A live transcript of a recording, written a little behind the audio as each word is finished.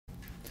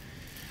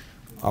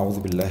أعوذ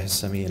بالله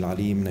السميع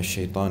العليم من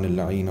الشيطان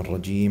اللعين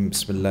الرجيم.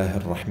 بسم الله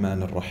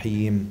الرحمن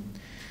الرحيم.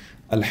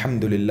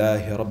 الحمد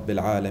لله رب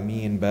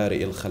العالمين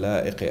بارئ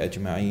الخلائق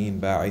أجمعين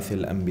باعث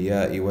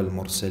الأنبياء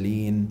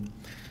والمرسلين،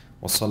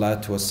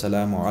 والصلاة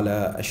والسلام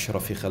على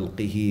أشرف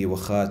خلقه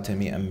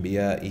وخاتم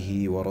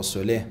أنبيائه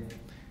ورسله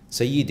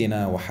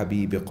سيدنا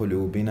وحبيب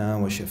قلوبنا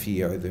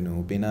وشفيع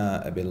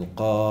ذنوبنا أبي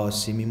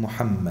القاسم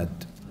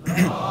محمد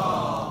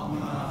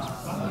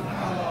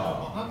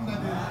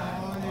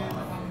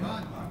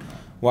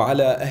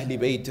وعلى أهل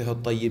بيته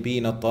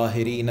الطيبين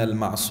الطاهرين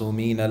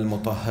المعصومين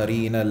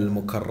المطهرين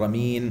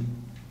المكرمين.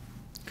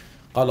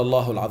 قال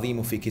الله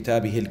العظيم في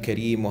كتابه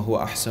الكريم وهو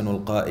أحسن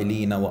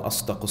القائلين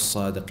وأصدق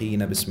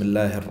الصادقين: بسم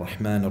الله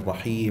الرحمن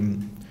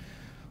الرحيم.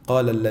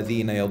 قال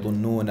الذين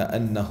يظنون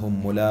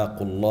أنهم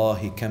ملاقو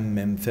الله كم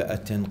من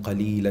فئة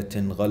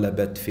قليلة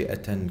غلبت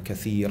فئة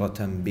كثيرة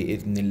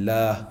بإذن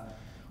الله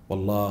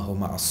والله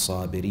مع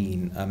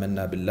الصابرين.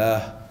 آمنا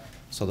بالله.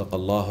 صدق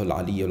الله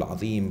العلي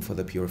العظيم. For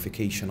the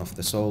purification of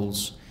the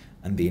souls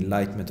and the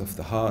enlightenment of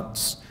the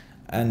hearts,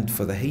 and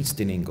for the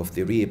hastening of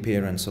the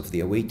reappearance of the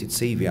awaited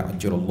Savior,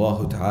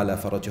 Ajjalallahu Ta'ala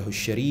Farajahu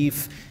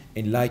Sharif,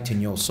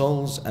 enlighten your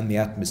souls and the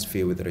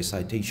atmosphere with the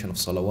recitation of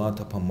salawat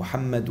upon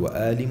Muhammad wa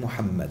Ali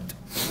Muhammad.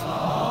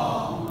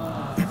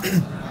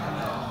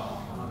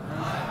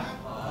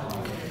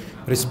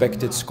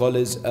 Respected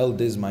scholars,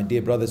 elders, my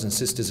dear brothers and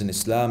sisters in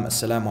Islam,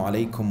 Assalamu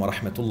alaikum wa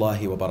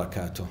rahmatullahi wa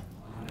barakatuh.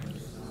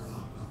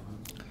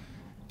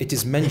 It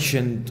is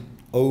mentioned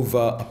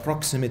over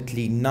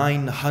approximately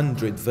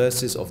 900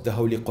 verses of the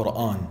Holy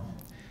Quran,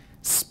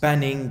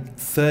 spanning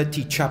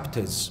 30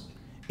 chapters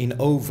in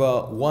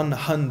over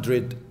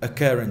 100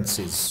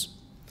 occurrences.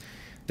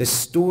 The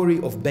story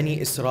of Bani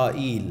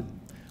Israel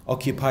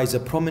occupies a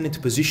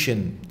prominent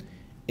position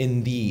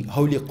in the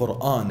Holy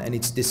Quran, and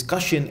its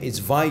discussion is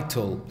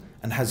vital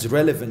and has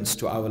relevance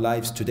to our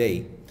lives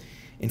today.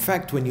 In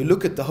fact, when you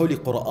look at the Holy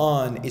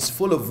Quran, it's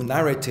full of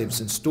narratives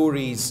and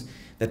stories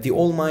that the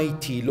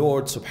Almighty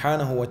Lord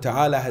subhanahu wa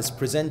ta'ala has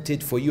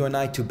presented for you and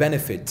I to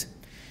benefit.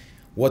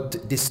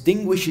 What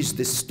distinguishes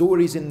the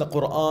stories in the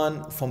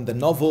Quran from the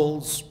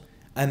novels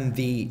and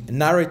the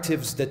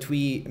narratives that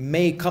we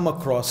may come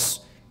across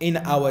in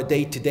our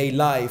day-to-day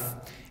life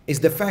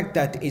is the fact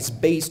that it's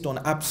based on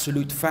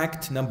absolute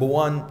fact, number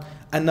one,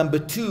 and number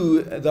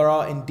two, there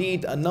are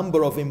indeed a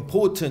number of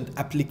important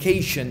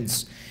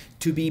applications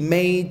to be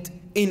made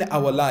in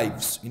our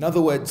lives. In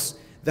other words,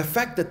 the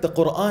fact that the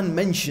Quran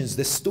mentions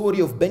the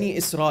story of Bani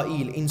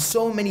Israel in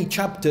so many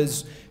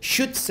chapters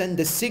should send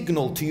a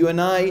signal to you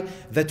and I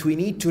that we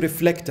need to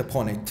reflect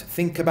upon it,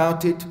 think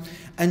about it,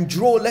 and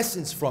draw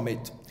lessons from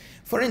it.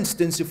 For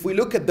instance, if we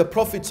look at the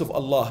prophets of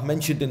Allah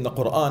mentioned in the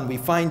Quran, we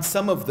find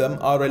some of them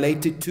are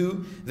related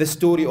to the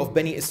story of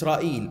Bani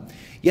Israel.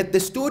 Yet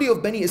the story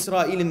of Bani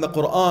Israel in the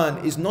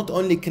Quran is not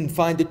only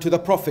confined to the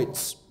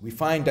prophets. We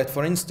find that,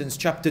 for instance,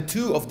 chapter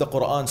 2 of the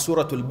Quran,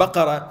 Surah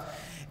Al-Baqarah,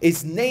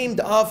 is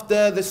named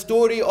after the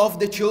story of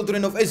the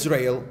children of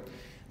Israel.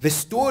 The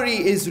story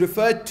is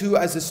referred to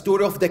as the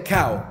story of the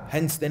cow,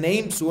 hence the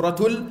name Surah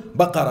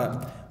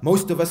Al-Baqarah.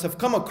 Most of us have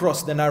come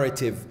across the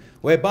narrative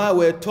whereby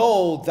we're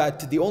told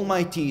that the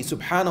Almighty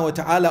subhanahu wa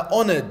ta'ala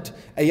honored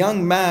a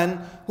young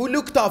man who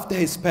looked after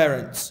his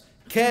parents,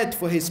 cared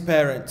for his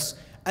parents,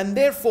 and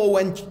therefore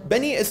when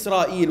Bani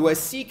Israel were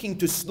seeking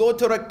to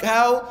slaughter a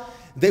cow,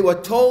 they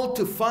were told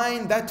to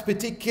find that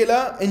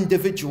particular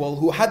individual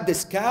who had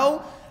this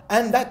cow,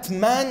 and that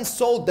man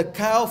sold the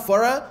cow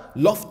for a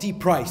lofty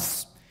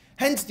price.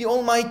 Hence the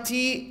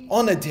Almighty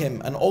honored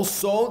him, and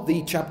also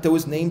the chapter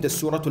was named as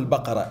Surah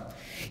Al-Baqarah.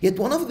 Yet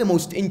one of the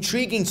most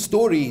intriguing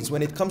stories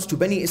when it comes to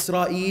Bani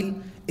Israel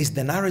is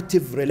the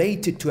narrative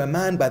related to a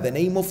man by the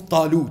name of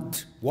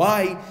Talut.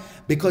 Why?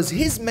 Because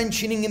his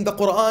mentioning in the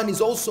Quran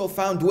is also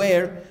found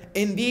where?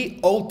 In the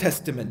Old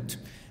Testament.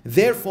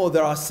 Therefore,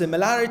 there are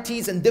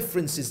similarities and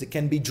differences that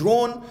can be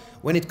drawn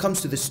when it comes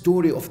to the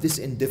story of this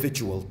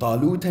individual,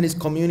 Talut and his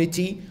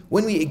community,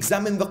 when we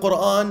examine the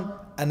Quran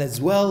and as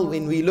well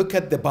when we look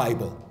at the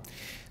Bible.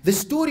 The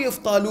story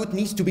of Talut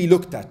needs to be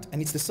looked at,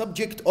 and it's the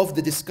subject of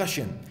the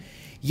discussion.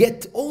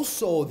 Yet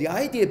also the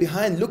idea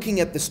behind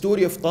looking at the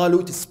story of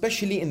Talut,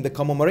 especially in the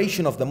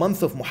commemoration of the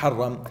month of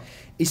Muharram,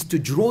 is to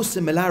draw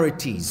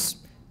similarities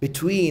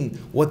between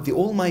what the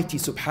Almighty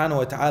subhanahu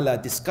wa ta'ala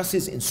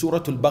discusses in Surah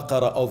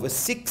Al-Baqarah over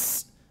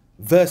 6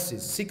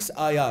 verses, 6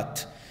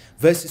 ayat.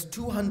 Verses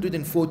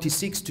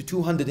 246 to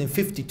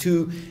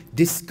 252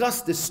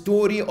 discuss the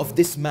story of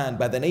this man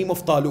by the name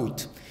of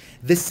Talut.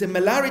 The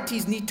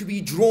similarities need to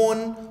be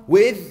drawn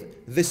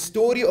with the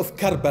story of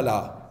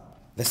Karbala,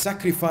 the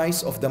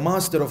sacrifice of the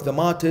master of the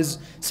martyrs,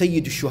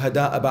 Sayyid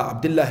al-Shuhada Aba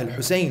Abdullah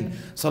al-Husayn,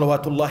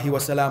 salawatullahi wa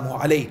salamu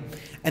alayh.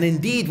 And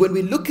indeed, when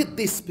we look at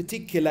this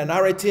particular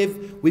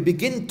narrative, we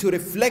begin to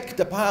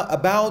reflect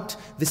about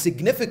the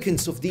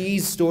significance of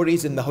these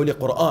stories in the Holy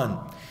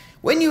Quran.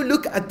 When you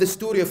look at the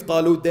story of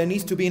Talut, there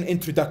needs to be an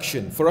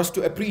introduction for us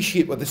to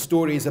appreciate what the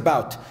story is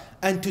about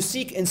and to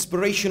seek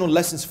inspirational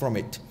lessons from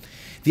it.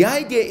 The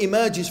idea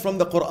emerges from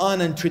the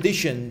Quran and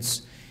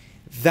traditions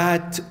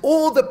that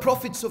all the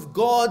prophets of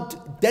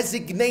God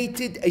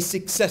designated a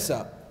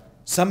successor,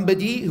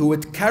 somebody who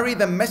would carry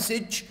the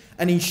message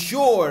and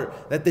ensure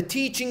that the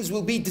teachings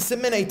will be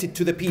disseminated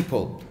to the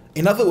people.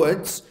 In other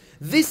words,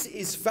 this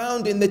is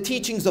found in the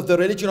teachings of the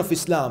religion of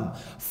Islam,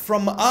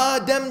 from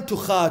Adam to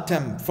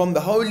Khatam, from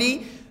the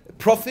holy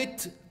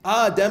prophet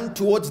Adam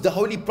towards the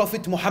holy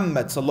prophet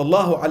Muhammad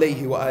sallallahu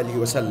alayhi wa alihi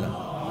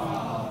wasallam.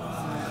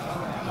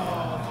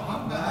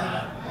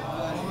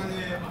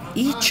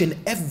 Each and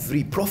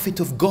every prophet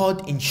of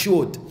God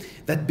ensured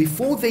that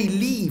before they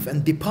leave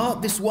and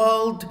depart this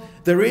world,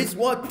 there is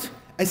what?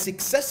 A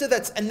successor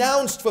that's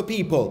announced for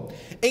people,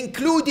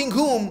 including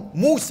whom?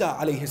 Musa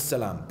alayhi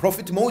salam.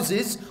 Prophet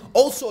Moses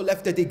also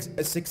left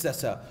a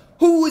successor.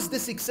 Who is the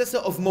successor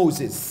of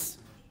Moses?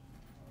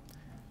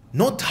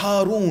 Not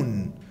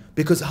Harun,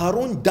 because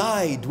Harun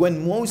died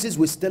when Moses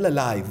was still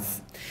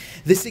alive.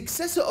 The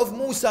successor of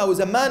Musa was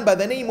a man by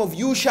the name of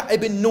Yusha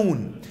ibn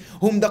Nun,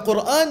 whom the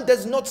Quran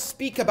does not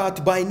speak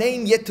about by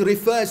name, yet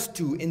refers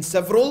to in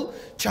several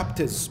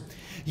chapters.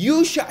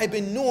 Yusha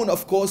ibn Nun,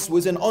 of course,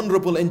 was an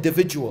honorable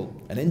individual,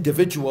 an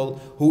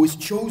individual who was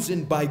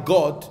chosen by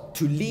God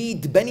to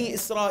lead Bani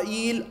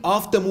Israel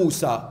after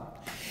Musa.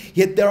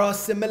 Yet there are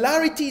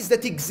similarities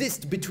that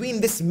exist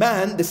between this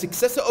man, the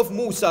successor of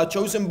Musa,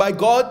 chosen by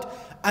God,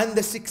 and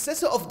the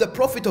successor of the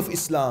Prophet of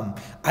Islam,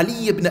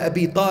 Ali ibn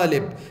Abi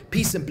Talib,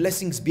 peace and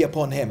blessings be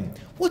upon him.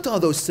 What are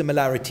those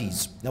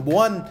similarities? Number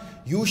one,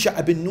 Yusha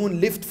ibn Nun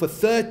lived for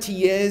 30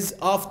 years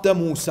after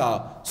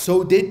Musa.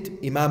 So did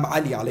Imam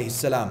Ali alayhi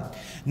salam.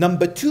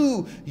 Number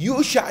two,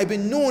 Yusha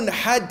ibn Nun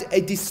had a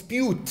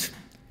dispute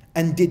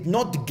and did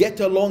not get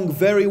along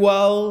very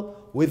well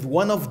with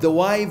one of the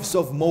wives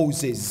of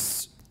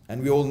Moses.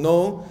 And we all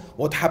know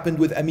what happened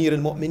with Amir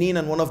al-Mu'mineen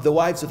and one of the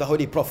wives of the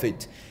Holy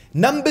Prophet.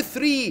 Number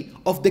three,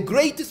 of the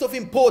greatest of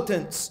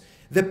importance,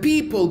 the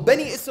people,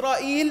 Bani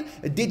Israel,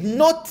 did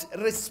not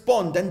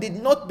respond and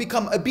did not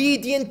become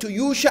obedient to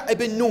Yusha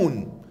ibn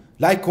Nun.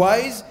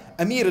 Likewise,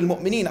 Amir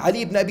al-Mu'mineen,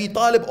 Ali ibn Abi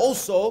Talib,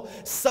 also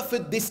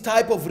suffered this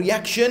type of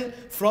reaction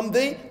from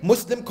the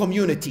Muslim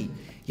community.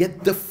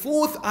 Yet the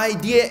fourth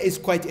idea is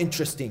quite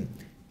interesting.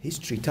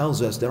 History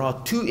tells us there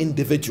are two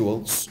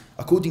individuals,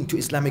 according to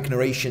Islamic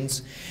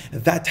narrations,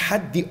 that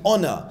had the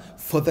honor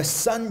for the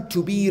sun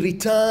to be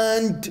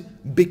returned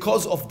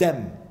because of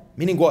them.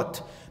 Meaning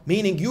what?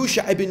 Meaning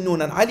Yusha ibn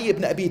Nun and Ali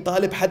ibn Abi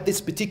Talib had this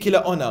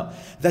particular honor,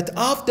 that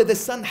after the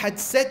sun had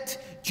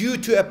set, due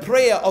to a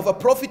prayer of a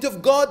prophet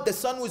of God, the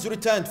sun was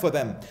returned for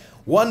them.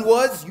 One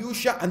was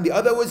Yusha and the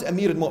other was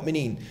Amir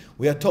al-Mu'mineen.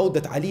 We are told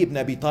that Ali ibn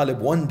Abi Talib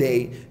one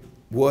day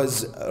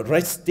was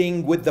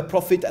resting with the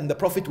Prophet, and the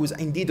Prophet was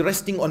indeed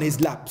resting on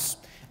his laps.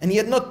 And he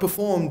had not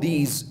performed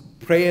these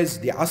prayers,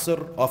 the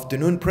Asr,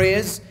 afternoon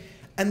prayers.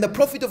 And the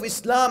Prophet of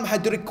Islam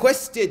had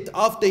requested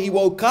after he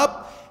woke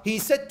up, he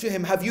said to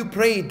him, have you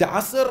prayed the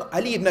Asr?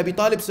 Ali ibn Abi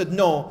Talib said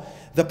no.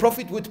 The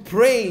Prophet would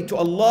pray to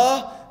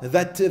Allah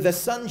that the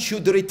sun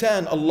should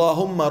return.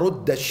 Allahumma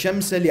rudda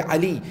shamsa li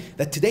Ali.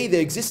 That today there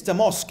exists a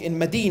mosque in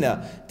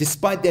Medina,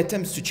 despite the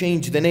attempts to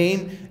change the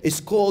name, is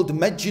called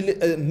Masjid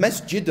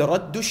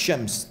Raddu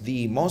Shams,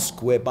 the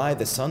mosque whereby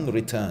the sun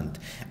returned.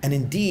 And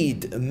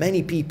indeed,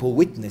 many people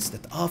witnessed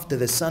that after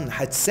the sun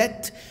had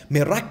set,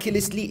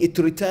 miraculously it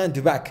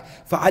returned back.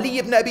 For Ali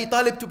ibn Abi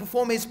Talib to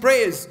perform his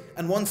prayers,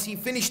 and once he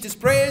finished his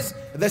prayers,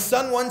 the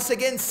sun once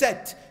again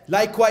set.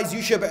 Likewise,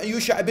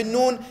 Yusha ibn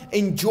Nun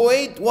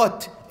enjoyed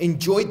what?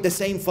 Enjoyed the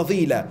same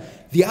fadila.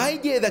 The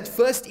idea that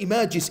first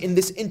emerges in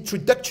this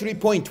introductory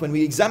point when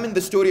we examine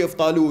the story of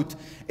Talut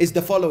is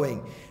the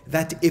following: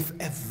 that if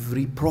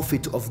every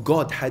prophet of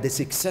God had a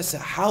successor,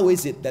 how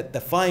is it that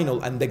the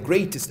final and the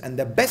greatest and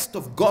the best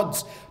of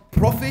God's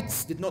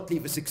prophets did not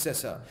leave a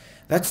successor?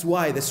 That's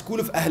why the school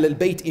of Ahl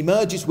al-Bayt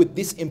emerges with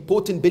this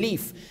important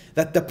belief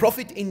that the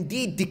Prophet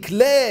indeed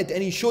declared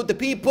and ensured the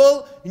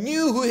people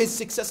knew who his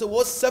successor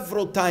was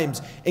several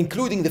times,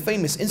 including the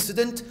famous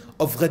incident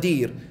of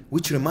Ghadir,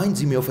 which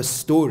reminds me of a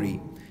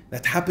story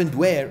that happened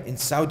where? In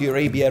Saudi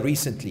Arabia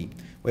recently,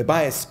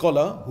 whereby a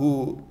scholar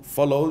who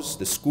follows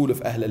the school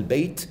of Ahl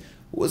al-Bayt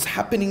was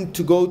happening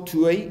to go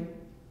to a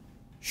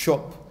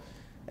shop,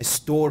 a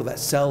store that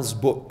sells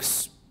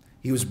books.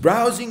 He was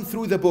browsing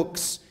through the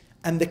books,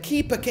 and the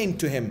keeper came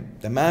to him.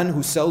 The man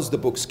who sells the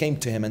books came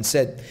to him and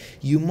said,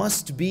 you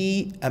must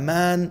be a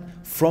man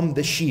from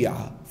the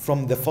Shia,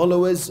 from the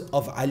followers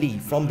of Ali,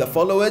 from the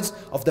followers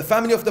of the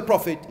family of the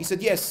Prophet. He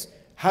said, yes.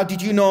 How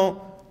did you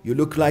know? You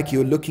look like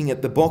you're looking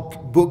at the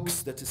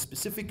books that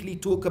specifically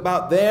talk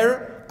about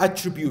their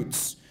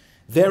attributes,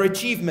 their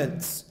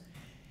achievements.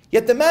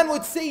 Yet the man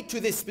would say to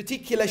this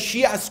particular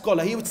Shia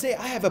scholar, he would say,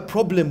 I have a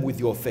problem with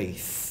your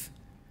faith.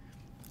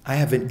 I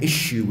have an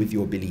issue with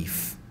your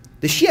belief.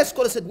 The Shia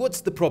scholar said,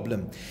 what's the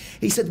problem?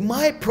 He said,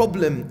 my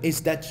problem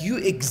is that you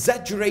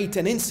exaggerate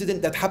an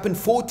incident that happened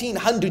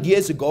 1400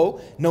 years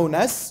ago, known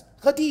as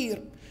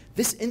Ghadir.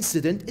 This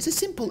incident is a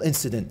simple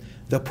incident.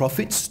 The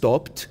Prophet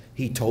stopped,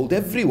 he told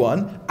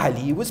everyone,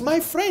 Ali was my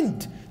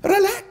friend.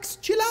 Relax,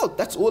 chill out,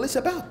 that's all it's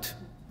about.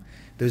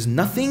 There's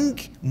nothing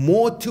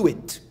more to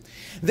it.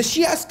 The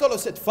Shia scholar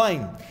said,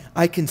 fine,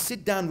 I can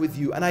sit down with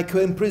you and I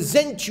can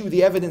present you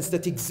the evidence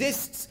that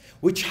exists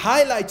which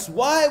highlights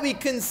why we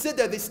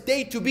consider this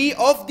day to be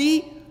of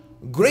the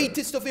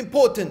greatest of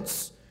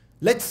importance.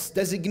 Let's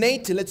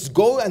designate, let's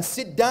go and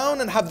sit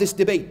down and have this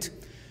debate.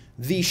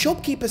 The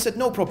shopkeeper said,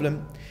 no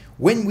problem.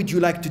 When would you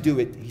like to do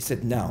it? He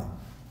said, now.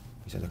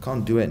 He said, I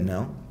can't do it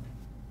now.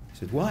 He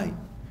said, why?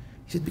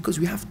 He said, because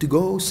we have to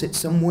go sit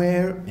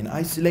somewhere in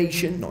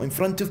isolation, not in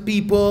front of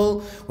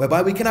people,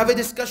 whereby we can have a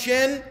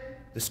discussion.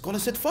 The scholar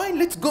said, fine,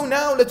 let's go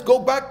now. Let's go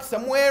back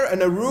somewhere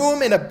in a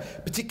room, in a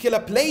particular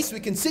place. We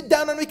can sit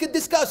down and we can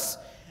discuss.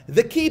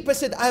 The keeper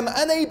said, I'm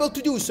unable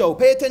to do so.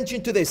 Pay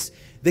attention to this.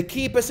 The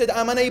keeper said,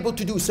 I'm unable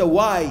to do so.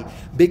 Why?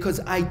 Because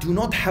I do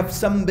not have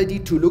somebody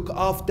to look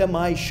after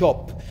my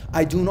shop.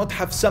 I do not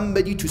have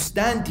somebody to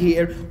stand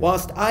here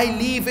whilst I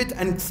leave it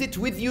and sit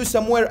with you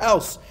somewhere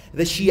else.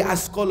 The Shia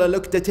scholar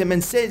looked at him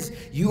and says,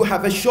 you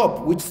have a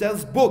shop which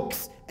sells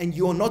books, and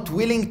you're not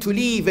willing to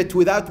leave it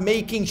without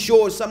making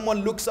sure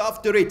someone looks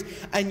after it,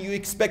 and you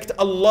expect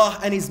Allah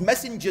and His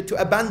Messenger to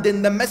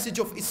abandon the message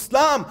of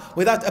Islam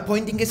without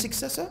appointing a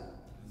successor?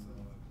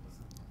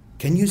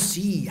 Can you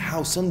see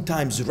how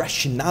sometimes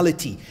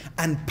rationality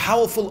and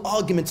powerful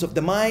arguments of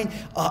the mind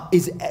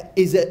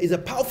is a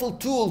powerful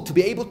tool to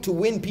be able to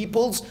win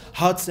people's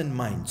hearts and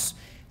minds?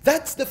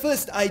 That's the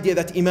first idea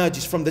that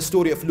emerges from the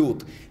story of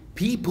Lut.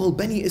 People,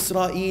 Bani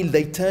Israel,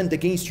 they turned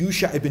against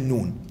Yusha ibn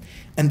Nun,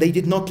 and they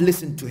did not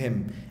listen to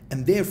him.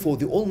 And therefore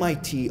the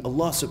Almighty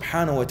Allah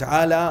subhanahu wa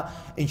ta'ala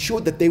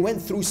ensured that they went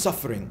through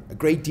suffering, a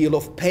great deal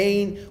of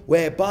pain,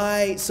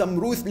 whereby some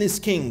ruthless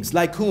kings,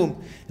 like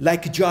whom?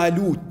 Like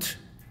Jalut,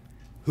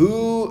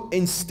 who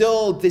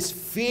instilled this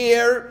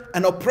fear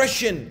and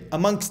oppression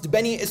amongst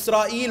Bani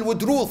Israel,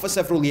 would rule for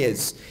several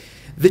years.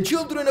 The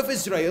children of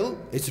Israel,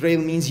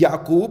 Israel means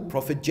Yaqub,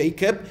 Prophet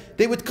Jacob,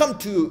 they would come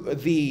to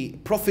the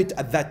Prophet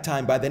at that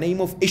time by the name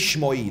of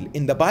Ishmael.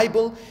 In the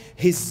Bible,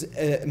 his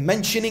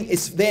mentioning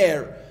is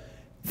there.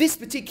 This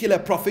particular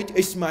prophet,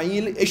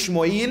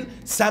 Ishmael,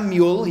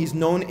 Samuel, he's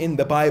known in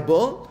the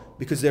Bible,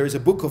 because there is a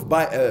book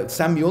of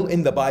Samuel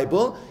in the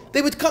Bible.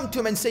 They would come to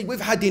him and say, we've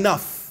had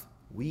enough.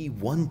 We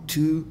want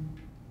to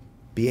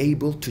be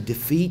able to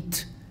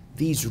defeat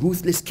these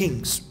ruthless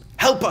kings.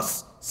 Help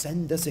us,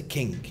 send us a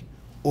king.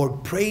 Or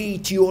pray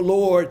to your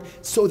Lord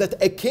so that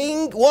a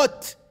king,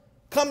 what?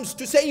 Comes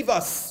to save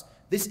us.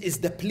 This is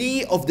the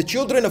plea of the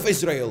children of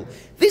Israel.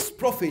 This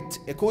prophet,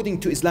 according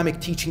to Islamic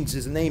teachings,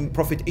 his name,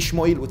 Prophet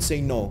Ishmael, would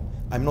say, no,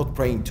 I'm not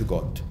praying to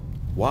God.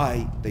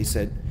 Why? They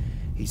said.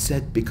 He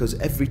said, because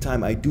every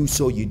time I do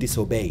so, you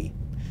disobey.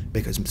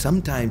 Because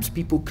sometimes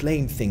people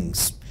claim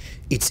things.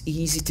 It's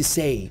easy to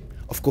say.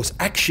 Of course,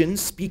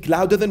 actions speak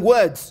louder than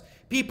words.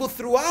 People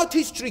throughout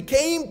history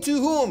came to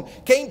whom?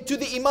 Came to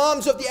the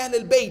Imams of the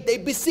Ahlul Bayt. They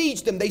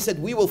besieged them. They said,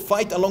 we will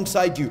fight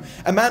alongside you.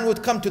 A man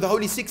would come to the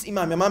Holy Sixth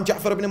Imam, Imam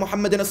Ja'far ibn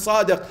Mohammed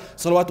al-Sadiq,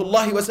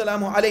 salawatullahi wa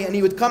salamu alayhi, and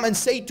he would come and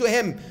say to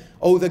him,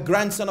 oh, the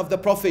grandson of the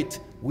Prophet,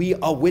 we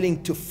are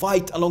willing to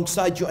fight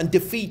alongside you and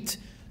defeat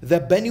the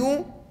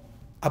Banu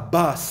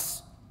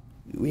Abbas.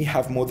 We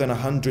have more than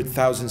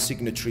 100,000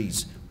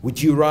 signatories.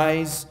 Would you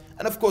rise?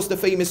 And of course the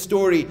famous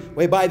story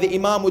whereby the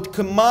Imam would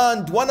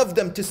command one of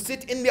them to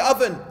sit in the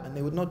oven, and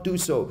they would not do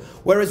so.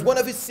 Whereas one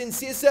of his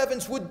sincere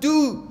servants would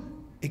do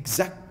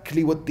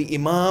exactly what the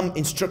Imam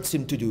instructs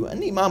him to do.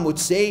 And the Imam would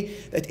say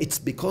that it's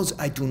because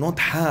I do not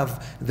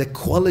have the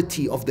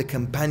quality of the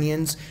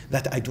companions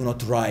that I do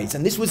not rise.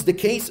 And this was the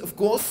case, of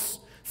course,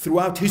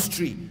 throughout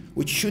history,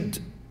 which should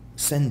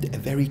send a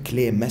very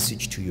clear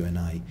message to you and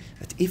I,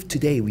 that if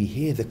today we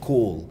hear the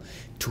call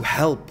to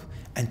help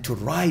and to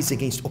rise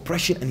against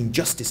oppression and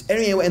injustice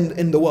anywhere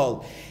in the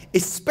world,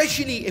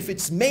 especially if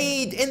it's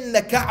made in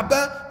the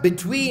Kaaba,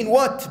 between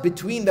what?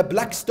 Between the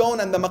black stone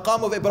and the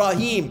maqam of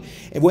Ibrahim.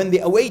 And when the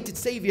awaited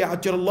Savior,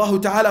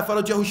 Ajjalallahu ta'ala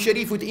farajahu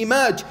sharif, would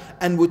emerge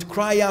and would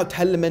cry out,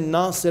 Hal min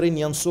nasirin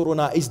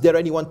yansuruna, is there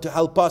anyone to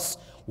help us?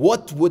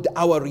 What would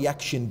our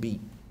reaction be?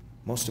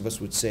 Most of us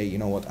would say, you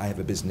know what, I have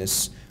a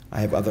business,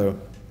 I have other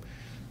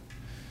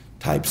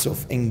types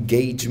of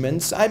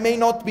engagements, I may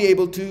not be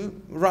able to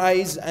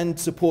rise and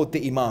support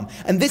the Imam.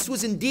 And this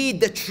was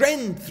indeed the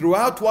trend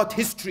throughout what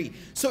history.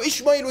 So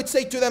Ishmael would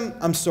say to them,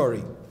 I'm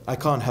sorry, I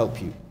can't help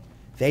you.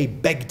 They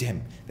begged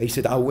him. They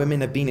said, our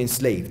women have been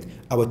enslaved.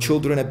 Our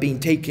children have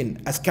been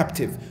taken as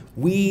captive.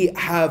 We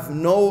have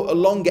no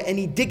longer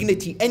any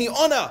dignity, any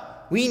honor.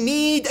 We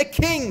need a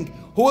king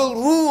who will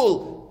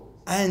rule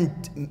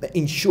and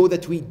ensure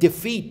that we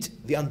defeat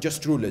the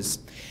unjust rulers.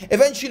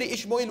 Eventually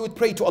Ishmael would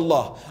pray to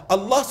Allah.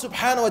 Allah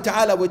subhanahu wa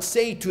ta'ala would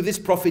say to this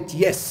prophet,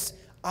 yes,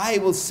 I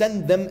will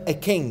send them a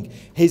king.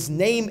 His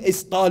name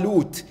is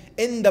Talut.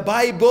 In the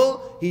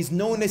Bible, he's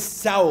known as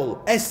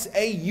Saul,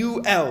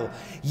 S-A-U-L.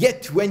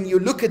 Yet when you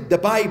look at the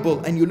Bible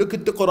and you look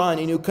at the Quran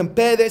and you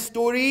compare their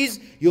stories,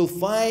 you'll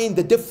find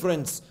the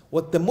difference,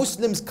 what the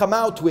Muslims come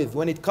out with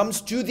when it comes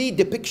to the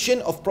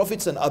depiction of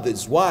prophets and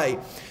others. Why?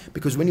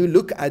 Because when you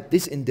look at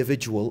this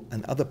individual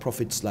and other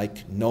prophets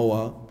like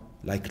Noah,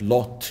 like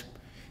Lot,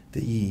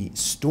 the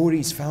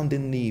stories found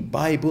in the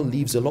Bible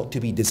leaves a lot to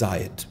be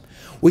desired.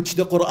 which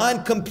the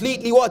Quran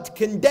completely what?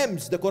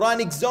 Condemns. The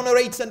Quran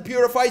exonerates and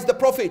purifies the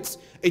prophets.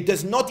 It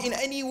does not in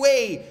any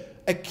way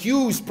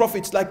accuse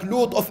prophets like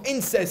Lut of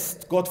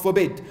incest, God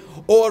forbid,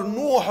 or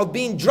Nuh of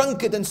being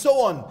drunkard and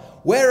so on.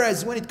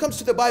 Whereas when it comes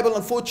to the Bible,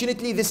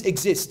 unfortunately, this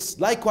exists.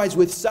 Likewise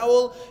with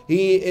Saul,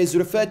 he is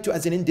referred to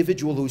as an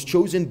individual who is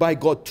chosen by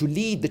God to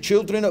lead the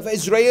children of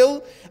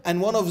Israel,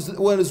 and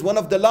was one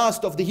of the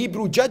last of the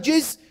Hebrew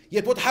judges.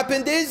 Yet what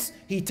happened is,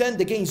 he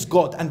turned against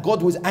God, and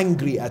God was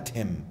angry at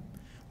him.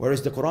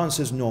 Whereas the Quran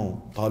says,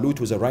 no, Talut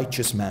was a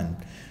righteous man.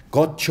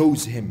 God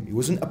chose him. He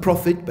wasn't a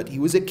prophet, but he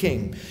was a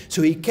king.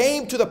 So he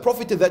came to the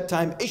prophet at that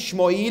time,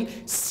 Ishmael,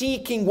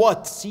 seeking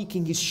what?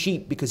 Seeking his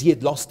sheep, because he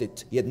had lost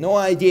it. He had no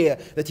idea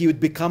that he would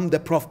become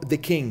the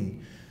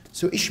king.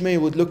 So Ishmael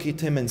would look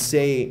at him and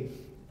say,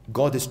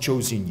 God has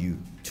chosen you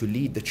to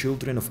lead the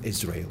children of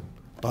Israel.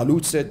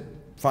 Talut said,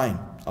 fine,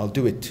 I'll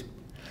do it.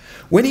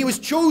 When he was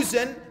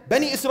chosen,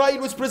 Bani Israel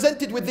was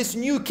presented with this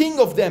new king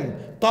of them.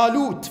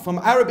 Talut, from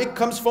Arabic,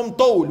 comes from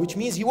Tawl, which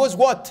means he was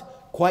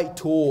what? Quite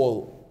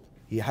tall.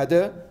 He had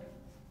a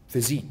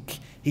physique.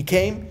 He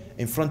came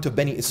in front of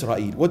Bani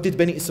Israel. What did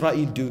Bani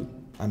Israel do?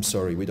 I'm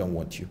sorry, we don't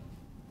want you.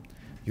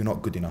 You're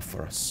not good enough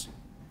for us.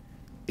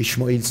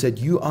 Ishmael said,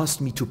 you asked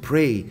me to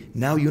pray.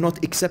 Now you're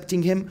not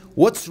accepting him?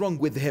 What's wrong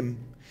with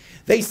him?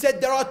 They said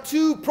there are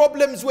two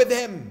problems with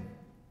him.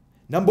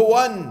 Number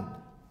one,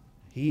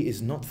 he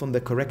is not from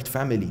the correct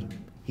family.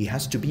 He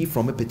has to be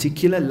from a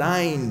particular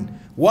line.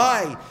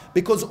 Why?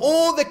 Because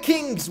all the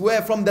kings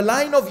were from the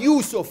line of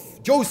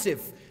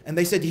Joseph. And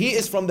they said, he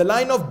is from the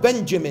line of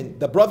Benjamin,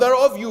 the brother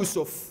of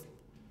Yusuf.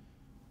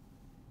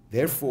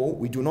 Therefore,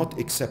 we do not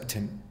accept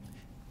him.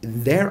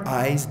 In their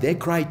eyes, their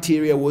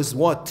criteria was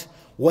what?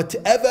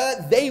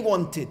 Whatever they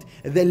wanted,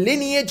 the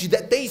lineage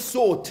that they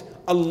sought,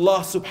 Allah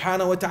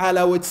subhanahu wa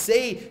ta'ala would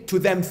say to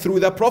them through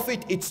the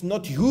Prophet, it's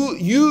not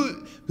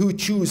you who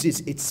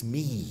chooses, it's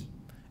me.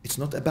 It's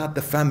not about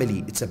the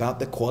family, it's about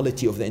the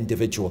quality of the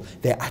individual,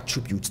 their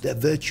attributes, their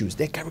virtues,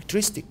 their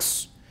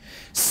characteristics.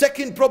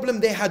 Second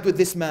problem they had with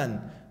this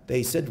man,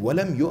 they said,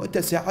 وَلَمْ يُؤْتَ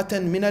سَعَةً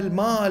مِنَ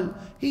الْمَالِ.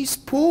 He's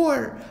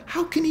poor.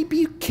 How can he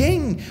be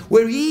king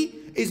where he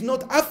is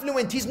not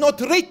affluent, he's not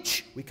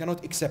rich? We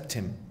cannot accept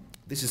him.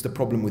 This is the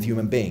problem with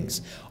human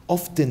beings.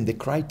 Often the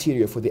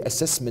criteria for the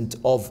assessment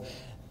of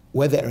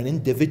whether an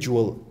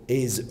individual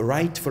is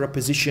right for a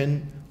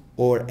position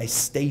or a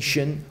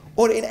station,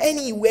 or in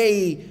any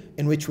way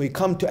in which we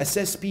come to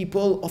assess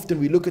people, often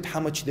we look at how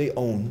much they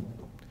own.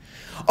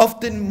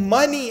 Often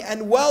money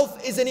and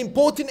wealth is an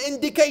important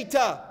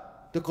indicator.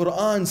 The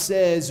Quran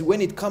says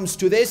when it comes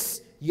to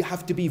this, you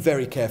have to be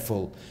very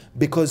careful,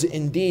 because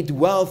indeed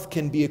wealth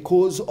can be a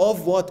cause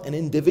of what? An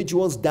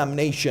individual's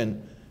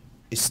damnation.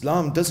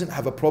 Islam doesn't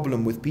have a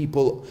problem with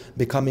people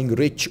becoming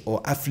rich or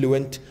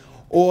affluent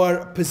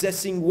or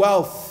possessing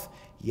wealth,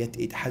 yet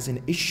it has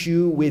an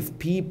issue with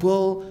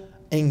people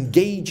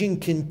engaging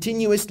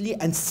continuously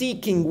and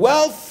seeking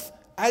wealth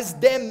as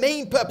their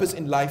main purpose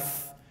in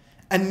life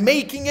and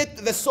making it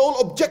the sole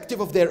objective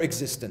of their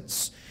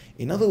existence.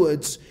 In other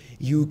words,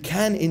 you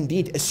can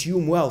indeed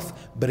assume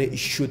wealth, but it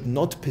should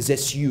not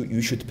possess you,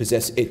 you should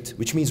possess it.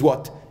 Which means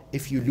what?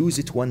 If you lose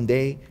it one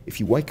day,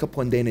 if you wake up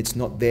one day and it's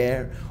not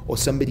there, or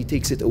somebody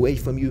takes it away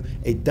from you,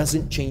 it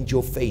doesn't change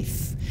your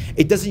faith.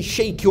 It doesn't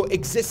shake your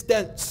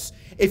existence.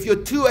 If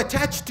you're too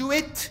attached to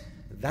it,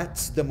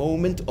 that's the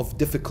moment of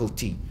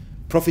difficulty.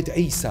 Prophet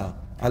Isa,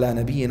 ala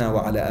nabiyyina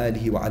wa ala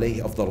alihi wa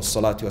alayhi afdalus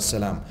salatu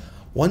wassalam,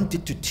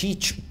 wanted to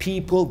teach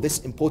people this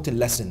important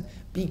lesson.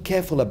 Be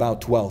careful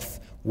about wealth.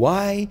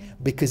 Why?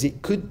 Because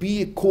it could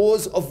be a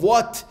cause of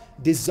what?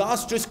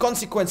 Disastrous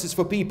consequences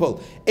for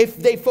people if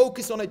they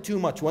focus on it too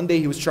much. One day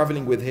he was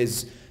traveling with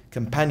his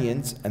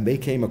companions and they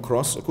came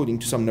across, according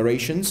to some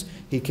narrations,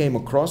 he came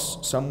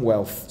across some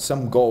wealth,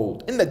 some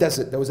gold in the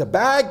desert. There was a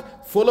bag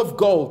full of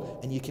gold,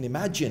 and you can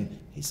imagine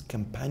his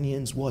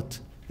companions, what?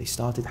 They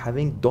started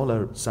having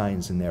dollar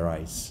signs in their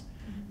eyes.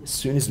 As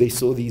soon as they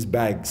saw these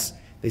bags,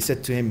 they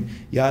said to him,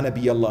 Ya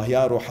Nabi Allah,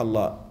 Ya Ruh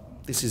Allah,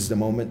 this is the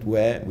moment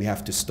where we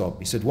have to stop.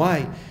 He said,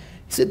 why?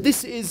 He said,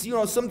 this is,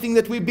 something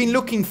that we've been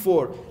looking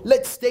for.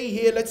 Let's stay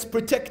here, let's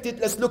protect it,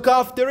 let's look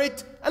after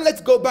it, and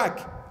let's go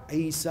back.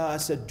 Isa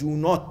said, do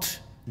not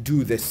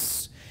do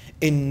this.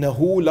 إِنَّهُ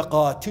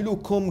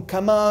لَقَاتِلُكُمْ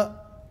كَمَا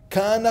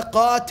كَانَ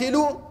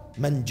قَاتِلُ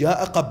مَنْ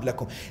جَاءَ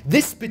قَبْلَكُمْ.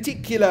 This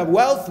particular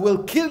wealth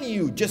will kill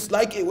you, just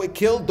like it will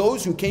kill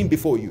those who came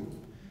before you.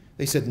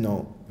 They said,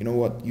 no, you know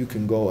what, you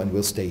can go and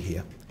we'll stay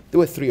here. There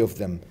were three of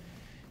them.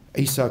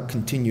 Isa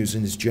continues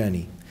in his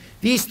journey.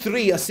 These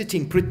three are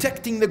sitting,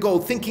 protecting the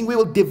gold, thinking we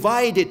will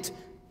divide it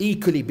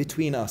equally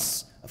between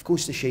us. Of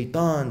course, the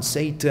shaitan,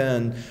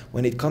 Satan,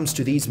 when it comes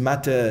to these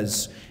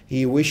matters,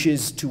 he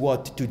wishes to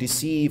what? To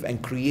deceive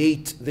and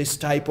create this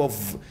type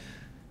of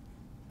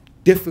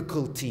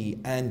difficulty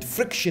and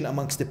friction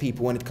amongst the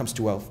people when it comes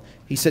to wealth.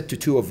 He said to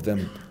two of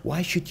them,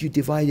 why should you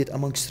divide it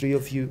amongst three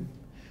of you?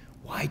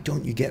 Why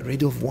don't you get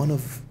rid of one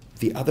of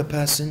the other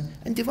person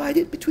and divide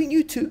it between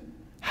you two?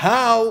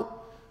 How?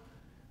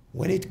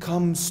 when it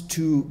comes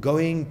to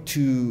going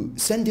to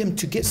send him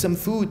to get some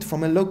food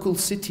from a local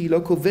city,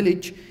 local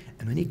village,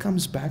 and when he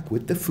comes back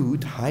with the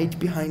food, hide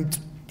behind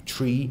a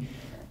tree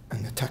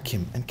and attack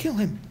him and kill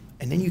him,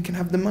 and then you can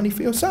have the money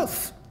for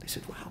yourself. They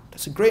said, wow,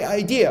 that's a great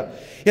idea.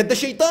 Yet the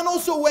shaitan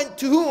also went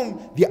to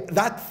whom?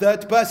 That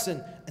third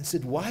person, and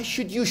said, why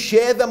should you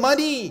share the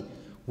money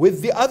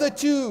with the other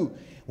two?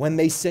 When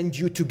they send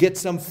you to get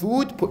some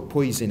food, put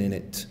poison in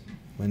it.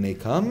 When they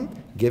come,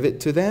 give it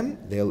to them,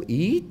 they'll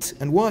eat,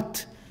 and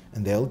what?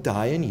 And they'll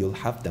die and you'll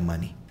have the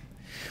money.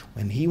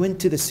 When he went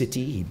to the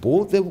city, he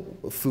bought the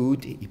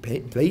food, he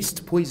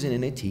placed poison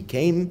in it, he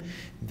came,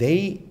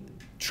 they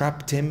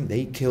trapped him,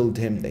 they killed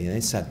him, they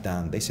sat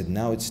down. They said,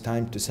 now it's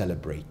time to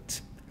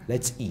celebrate.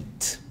 Let's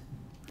eat.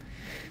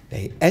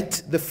 They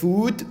ate the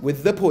food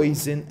with the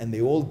poison and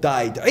they all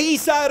died.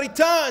 Isa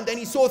returned and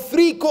he saw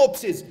 3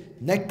 corpses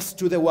next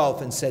to the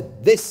wealth and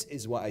said, this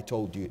is what I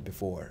told you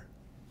before.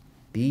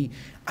 Be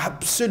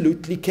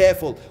absolutely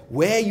careful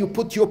where you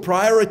put your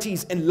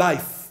priorities in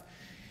life.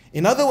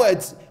 In other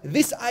words,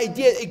 this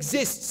idea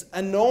exists,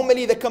 and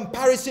normally the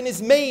comparison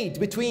is made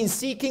between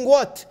seeking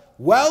what?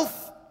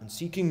 Wealth and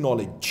seeking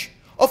knowledge.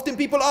 Often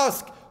people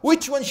ask,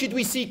 which one should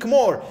we seek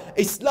more?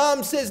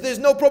 Islam says there's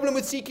no problem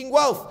with seeking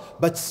wealth,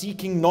 but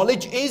seeking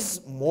knowledge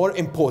is more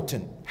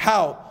important.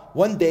 How?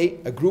 One day,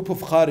 a group of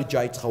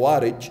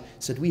Khawarij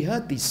said, we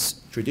heard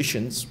these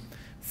traditions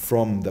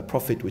from the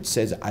Prophet which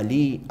says,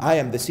 Ali, I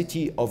am the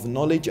city of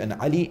knowledge and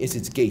Ali is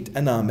its gate.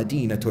 Ana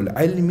madinatul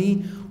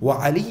ilmi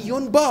wa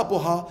aliyun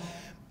babuha.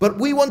 But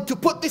we want to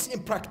put this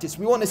in practice.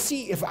 We want to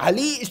see if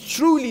Ali is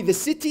truly the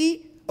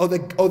city or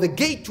the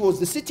gate towards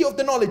the city of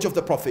the knowledge of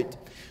the Prophet.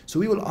 So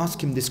we will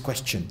ask him this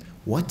question: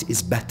 what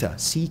is better,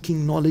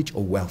 seeking knowledge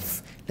or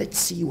wealth? Let's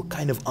see what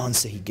kind of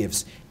answer he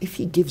gives. If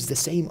he gives the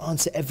same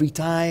answer every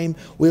time,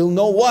 we'll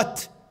know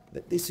what?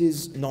 That this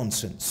is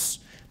nonsense.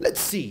 Let's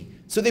see.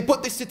 So they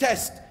put this to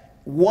test.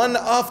 One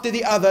after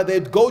the other,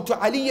 they'd go to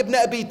Ali ibn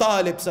Abi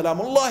Talib,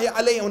 salamullahi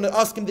alayhi, and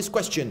ask him this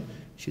question: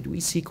 should we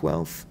seek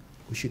wealth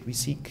or should we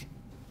seek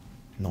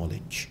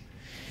knowledge?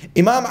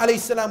 Imam alayhi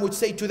salam would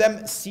say to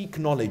them, seek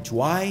knowledge.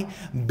 Why?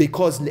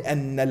 Because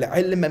لأن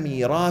العلم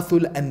ميراث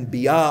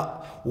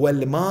الأنبياء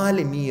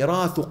والمال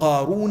ميراث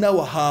قارون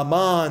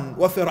وهامان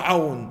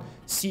وفرعون.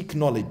 Seek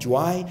knowledge.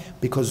 Why?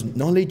 Because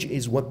knowledge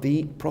is what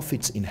the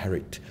prophets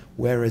inherit,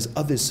 whereas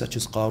others such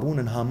as Qarun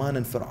and Haman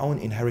and Fir'aun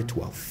inherit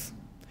wealth.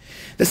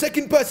 The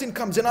second person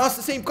comes and asks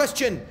the same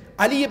question.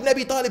 Ali ibn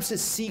Abi Talib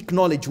says, seek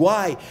knowledge.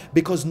 Why?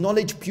 Because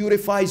knowledge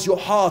purifies your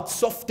heart,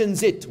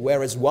 softens it,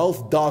 whereas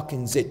wealth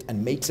darkens it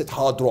and makes it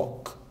hard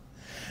rock.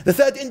 The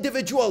third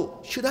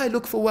individual, should I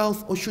look for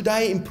wealth or should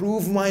I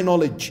improve my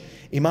knowledge?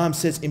 Imam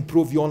says,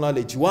 improve your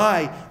knowledge.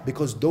 Why?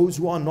 Because those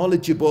who are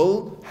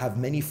knowledgeable have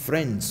many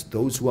friends.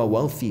 Those who are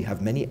wealthy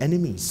have many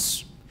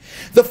enemies.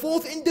 The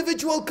fourth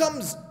individual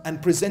comes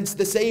and presents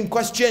the same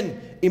question.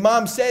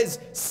 Imam says,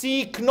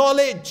 seek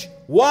knowledge.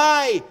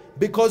 Why?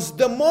 Because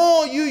the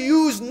more you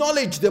use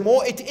knowledge, the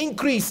more it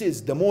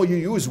increases. The more you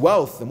use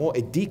wealth, the more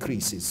it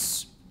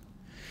decreases.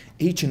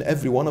 Each and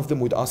every one of them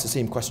would ask the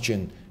same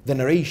question. The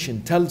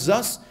narration tells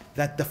us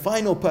that the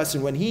final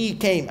person, when he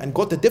came and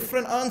got a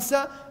different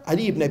answer,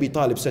 Ali ibn Abi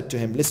Talib said to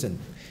him, listen,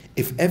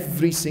 if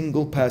every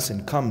single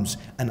person comes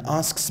and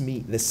asks me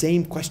the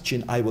same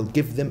question, I will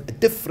give them a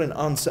different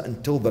answer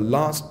until the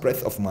last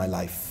breath of my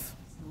life.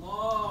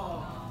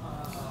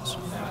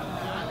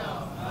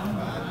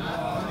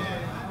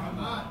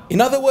 In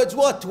other words,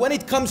 what? When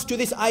it comes to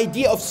this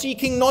idea of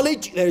seeking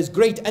knowledge, there is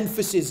great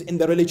emphasis in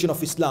the religion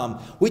of Islam,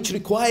 which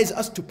requires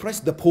us to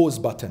press the pause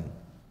button,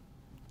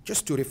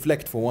 just to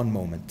reflect for one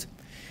moment.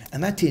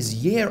 And that is,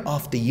 year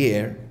after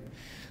year,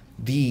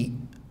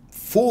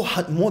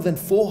 more than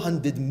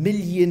 400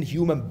 million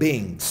human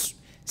beings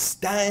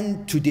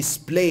stand to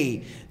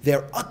display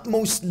their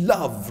utmost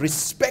love,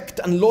 respect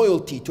and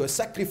loyalty to a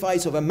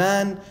sacrifice of a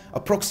man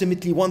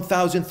approximately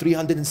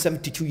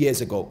 1,372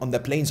 years ago on the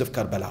plains of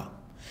Karbala.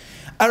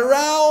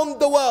 Around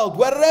the world,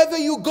 wherever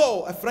you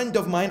go, a friend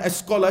of mine, a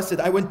scholar, said,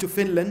 I went to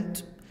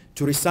Finland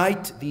to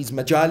recite these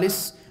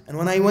majalis, and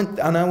when I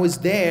was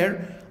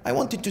there, I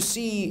wanted to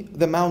see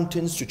the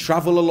mountains, to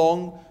travel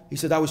along. He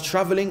said, I was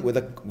traveling with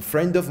a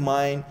friend of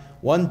mine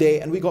one day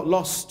and we got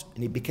lost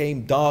and it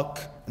became dark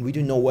and we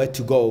didn't know where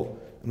to go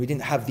and we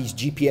didn't have these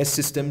GPS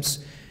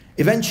systems.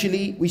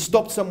 Eventually, we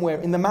stopped somewhere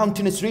in the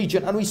mountainous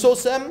region and we saw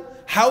some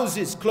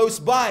houses close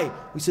by.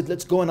 We said,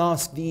 let's go and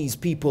ask these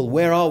people,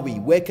 where are we?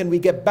 Where can we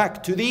get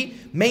back to the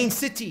main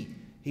city?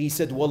 He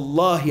said,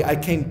 Wallahi, I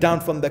came down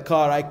from the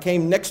car, I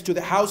came next to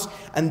the house,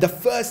 and the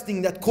first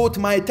thing that caught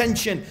my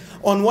attention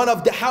on one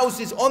of the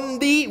houses on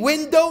the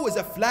window was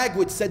a flag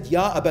which said,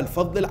 Ya Abul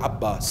Fadl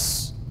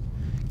al-Abbas.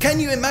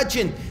 Can you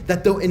imagine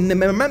that in the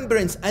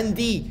remembrance and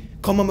the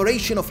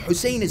commemoration of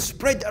Hussein is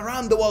spread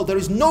around the world? There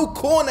is no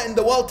corner in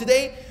the world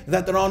today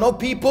that there are no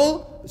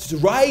people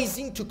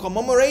rising to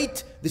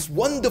commemorate this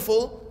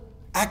wonderful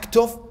act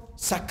of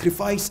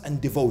sacrifice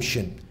and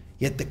devotion.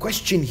 Yet the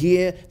question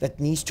here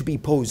that needs to be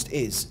posed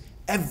is,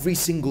 every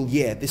single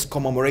year this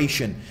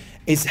commemoration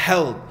is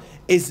held,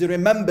 is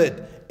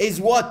remembered, is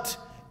what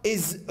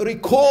is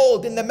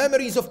recalled in the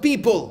memories of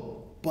people.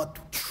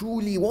 But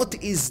truly, what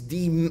is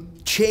the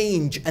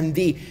change and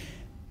the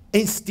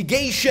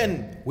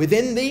instigation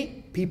within the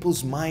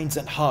people's minds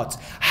and hearts?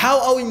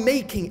 How are we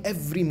making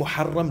every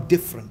Muharram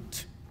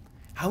different?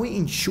 How are we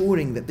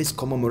ensuring that this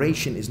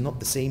commemoration is not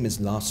the same as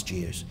last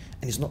year's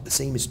and is not the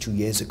same as 2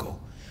 years ago?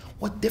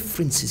 What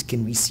differences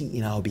can we see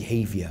in our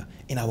behavior,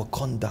 in our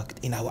conduct,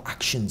 in our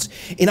actions,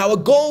 in our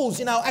goals,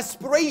 in our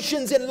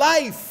aspirations in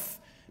life?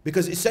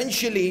 Because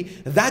essentially,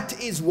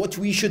 that is what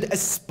we should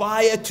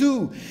aspire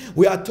to.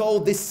 We are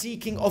told this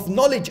seeking of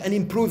knowledge and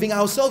improving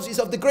ourselves is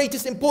of the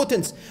greatest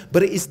importance.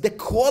 But it is the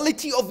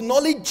quality of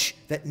knowledge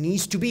that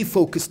needs to be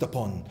focused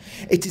upon.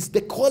 It is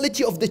the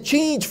quality of the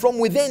change from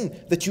within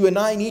that you and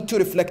I need to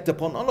reflect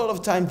upon. A lot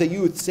of times the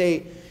youth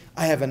say,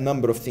 I have a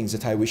number of things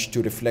that I wish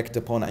to reflect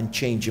upon and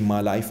change in my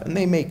life. And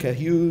they make a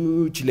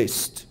huge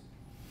list.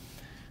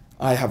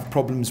 I have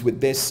problems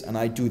with this, and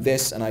I do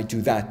this, and I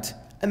do that.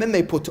 And then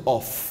they put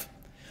off.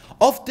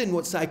 Often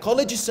what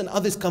psychologists and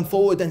others come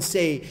forward and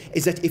say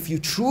is that if you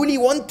truly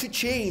want to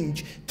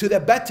change to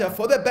the better,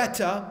 for the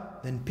better,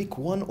 then pick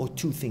 1 or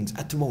 2 things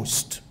at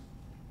most.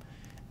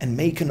 And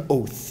make an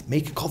oath,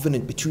 make a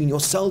covenant between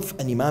yourself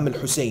and Imam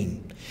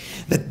al-Hussein.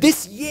 That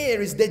this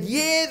year is the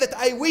year that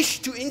I wish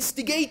to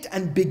instigate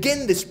and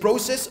begin this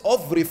process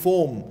of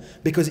reform.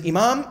 Because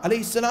Imam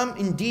alayhi salam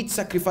indeed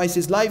sacrificed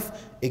his life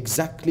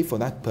exactly for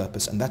that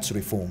purpose, and that's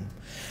reform.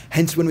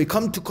 Hence, when we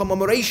come to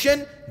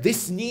commemoration,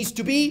 this needs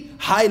to be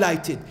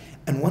highlighted.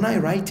 And when I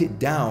write it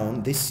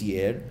down this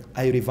year,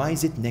 I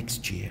revise it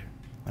next year.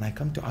 When I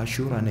come to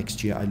Ashura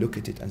next year, I look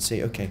at it and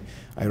say, okay,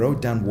 I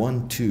wrote down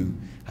 1, 2.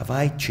 Have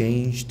I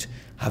changed?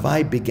 Have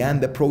I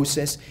began the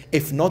process?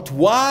 If not,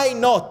 why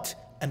not?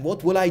 And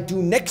what will I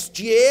do next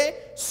year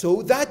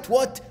so that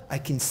what? I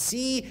can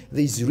see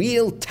these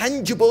real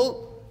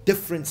tangible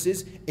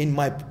differences in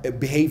my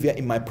behavior,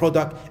 in my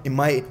product, in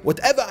my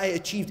whatever I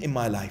achieved in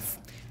my life.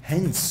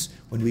 Hence,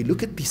 when we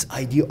look at this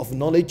idea of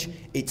knowledge,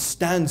 it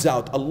stands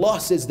out. Allah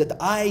says that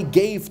I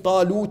gave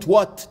Talut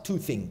what? 2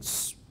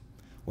 things.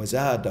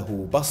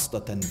 وَزَادَهُ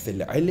بَسْطَةً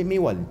فِي الْعِلْمِ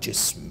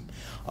وَالْجِسْمِ.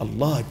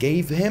 Allah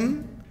gave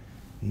him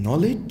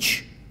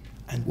knowledge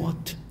and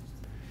what?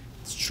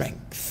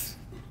 Strength.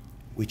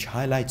 Which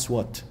highlights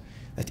what?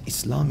 That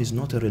Islam is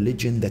not a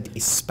religion that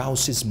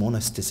espouses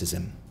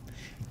monasticism.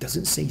 It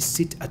doesn't say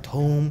sit at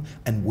home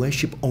and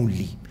worship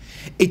only.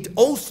 It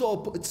also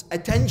puts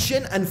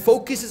attention and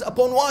focuses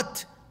upon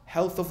what?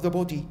 Health of the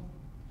body.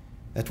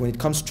 That when it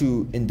comes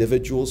to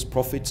individuals,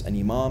 prophets and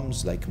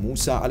imams like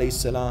Musa alayhi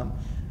salam,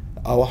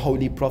 our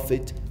holy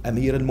prophet,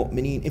 Amir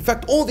al-Mu'mineen, in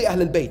fact all the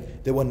Ahl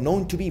al-Bayt, they were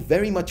known to be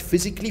very much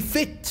physically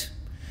fit.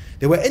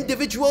 They were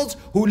individuals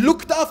who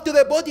looked after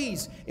their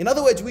bodies. In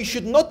other words, we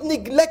should not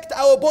neglect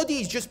our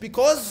bodies just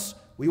because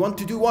we want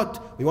to do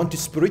what? We want to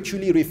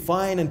spiritually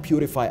refine and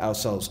purify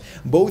ourselves.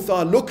 Both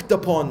are looked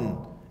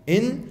upon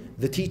in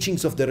the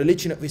teachings of the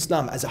religion of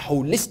Islam as a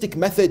holistic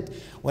method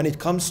when it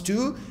comes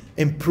to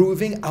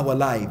improving our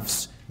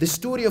lives. The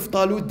story of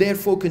Talut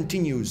therefore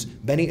continues.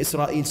 Bani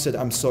Israel said,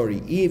 I'm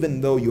sorry,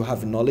 even though you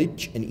have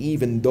knowledge and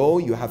even though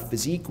you have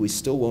physique, we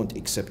still won't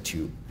accept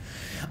you.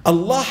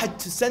 Allah had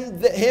to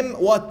send him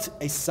what?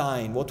 A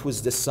sign. What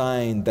was the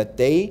sign that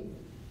they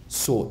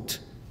sought?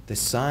 The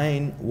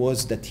sign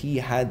was that he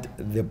had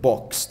the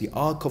box, the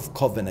Ark of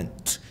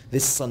Covenant,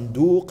 this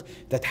sanduq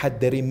that had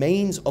the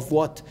remains of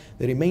what?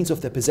 The remains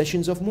of the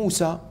possessions of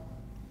Moses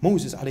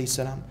alayhi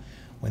salam.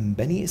 When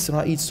Bani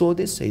Israel saw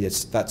this, say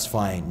that's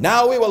fine.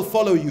 Now we will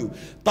follow you.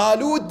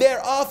 Talut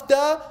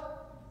thereafter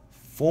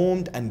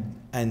formed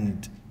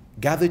and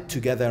gathered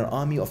together an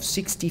army of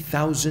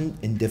 60,000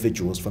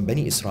 individuals from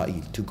Bani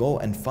Israel to go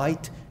and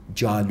fight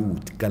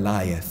Jalut,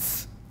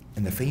 Goliath,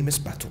 in the famous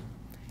battle.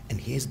 And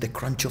here's the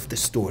crunch of the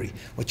story,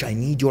 which I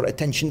need your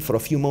attention for a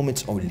few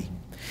moments only.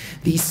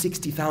 These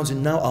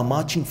 60,000 now are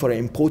marching for an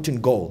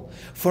important goal,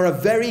 for a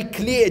very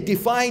clear,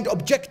 defined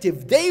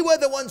objective. They were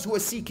the ones who were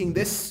seeking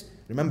this.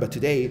 Remember,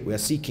 today we are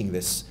seeking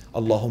this.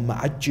 Allahumma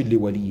ajjil li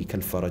waliyika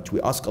al-faraj.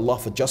 We ask Allah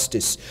for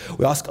justice.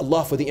 We ask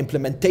Allah for the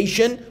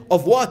implementation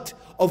of what?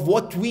 Of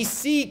what we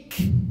seek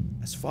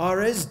as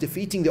far as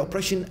defeating the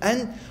oppression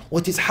and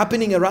what is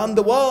happening around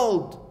the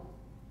world.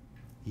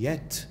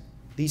 Yet,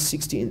 these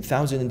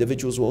 60,000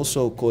 individuals were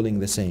also calling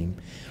the same.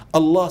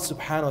 Allah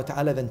subhanahu wa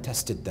ta'ala then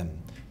tested them.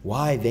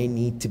 Why they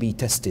need to be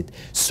tested?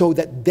 So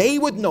that they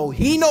would know,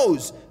 He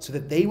knows, so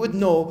that they would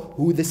know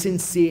who the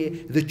sincere,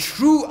 the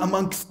true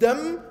amongst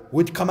them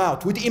would come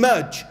out, would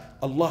emerge.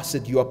 Allah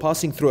said, you are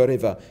passing through a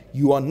river.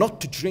 You are not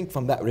to drink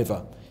from that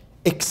river,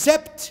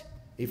 except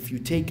if you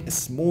take a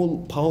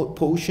small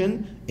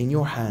potion in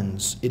your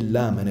hands.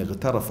 إِلَّا مَنِ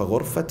اغْتَرَفَ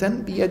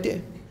غُرْفَةً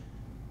بِيَدِهِ.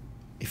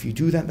 If you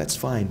do that, that's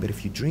fine. But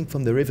if you drink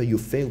from the river, you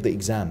failed the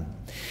exam.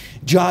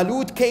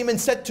 Jalut came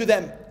and said to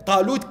them,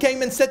 Talut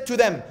came and said to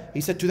them, he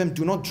said to them,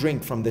 do not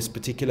drink from this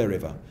particular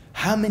river.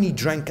 How many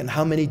drank and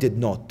how many did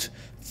not?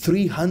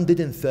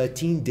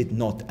 313 did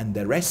not. And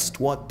the rest,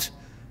 what?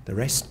 The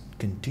rest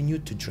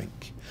continued to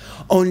drink.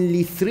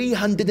 Only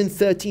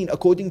 313,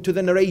 according to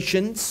the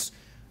narrations,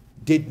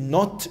 did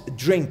not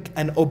drink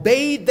and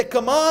obeyed the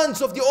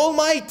commands of the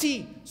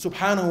Almighty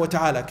subhanahu wa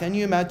ta'ala. Can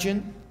you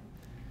imagine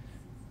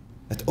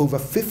that over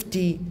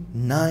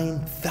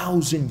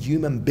 59,000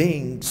 human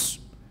beings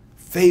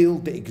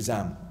failed the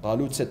exam?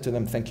 Talut said to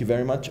them, thank you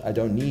very much, I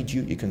don't need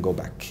you, you can go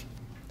back.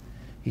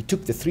 He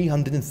took the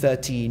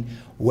 313,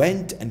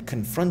 went and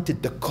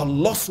confronted the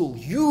colossal,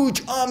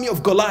 huge army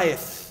of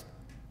Goliath,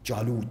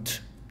 Jalut.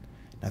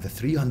 Now the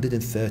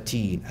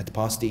 313 had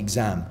passed the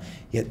exam,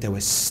 yet they were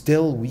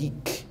still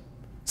weak,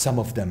 some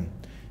of them.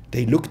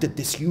 They looked at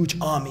this huge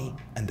army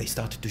and they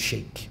started to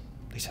shake.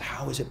 They said,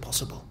 how is it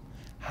possible?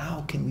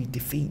 How can we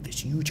defeat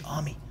this huge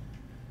army?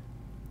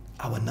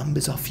 Our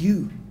numbers are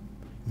few.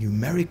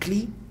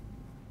 Numerically,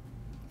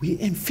 we're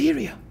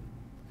inferior.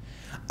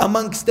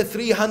 Amongst the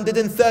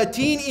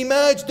 313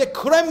 emerged the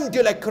creme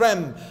de la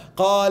creme.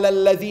 قال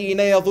الذين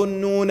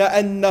يظنون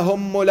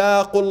أنهم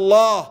ملاقو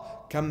الله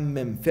كم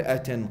من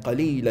فئة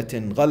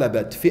قليلة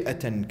غلبت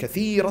فئة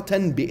كثيرة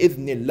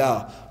بإذن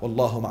الله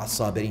والله مع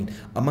الصابرين.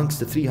 Amongst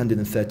the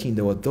 313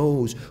 there were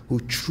those who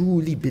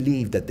truly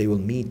believed that they will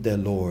meet their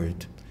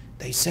Lord.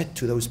 They said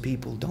to those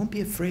people, don't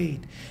be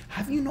afraid.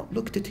 Have you not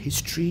looked at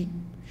history?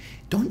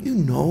 Don't you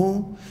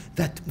know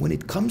that when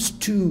it comes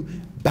to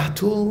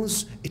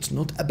battles, it's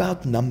not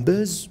about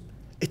numbers,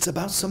 it's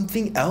about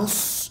something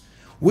else,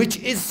 which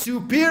is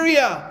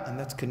superior, and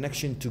that's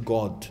connection to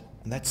God,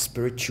 and that's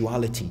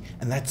spirituality,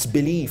 and that's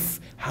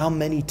belief. How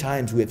many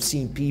times we have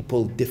seen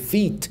people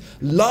defeat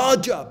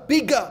larger,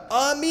 bigger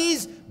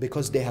armies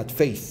because they had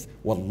faith.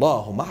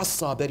 Wallahu ma'as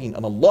sabirin,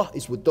 and Allah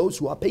is with those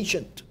who are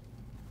patient.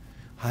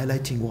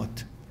 Highlighting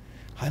what?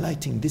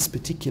 Highlighting this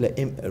particular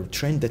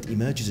trend that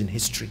emerges in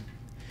history.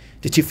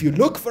 That if you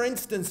look, for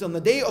instance, on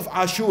the day of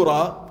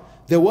Ashura,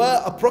 there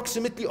were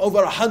approximately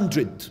over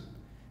 100.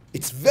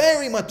 It's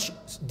very much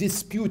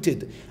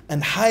disputed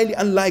and highly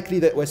unlikely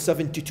that there were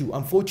 72.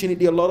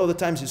 Unfortunately, a lot of the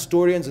times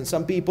historians and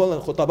some people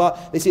and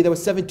khutaba, they say there were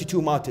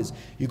 72 martyrs.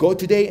 You go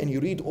today and you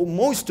read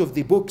most of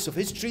the books of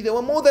history, there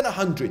were more than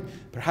 100.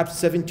 Perhaps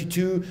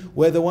 72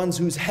 were the ones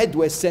whose head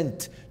were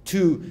sent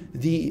to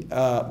the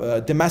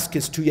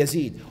Damascus to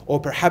Yazid.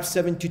 Or perhaps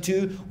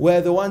 72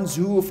 were the ones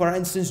who, for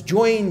instance,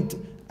 joined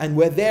and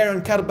were there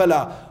in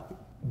Karbala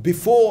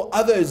before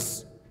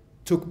others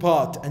took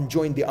part and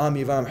joined the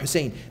army of Imam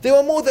Hussein. There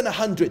were more than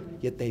 100,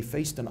 yet they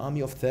faced an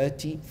army of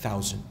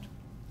 30,000.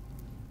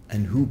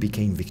 And who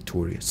became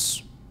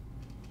victorious?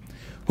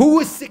 Who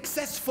was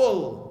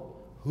successful?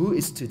 Who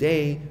is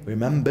today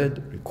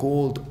remembered,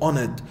 recalled,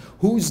 honored?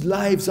 Whose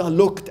lives are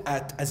looked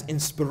at as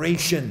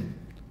inspiration?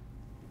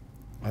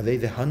 Are they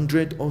the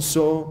 100 or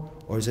so,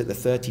 or is it the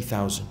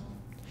 30,000?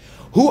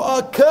 Who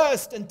are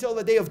cursed until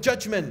the day of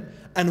judgment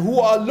and who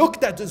are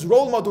looked at as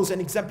role models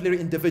and exemplary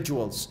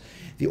individuals?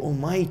 The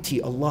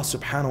Almighty Allah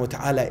subhanahu wa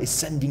ta'ala is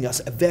sending us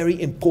a very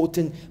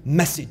important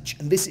message,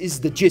 and this is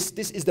the gist,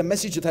 this is the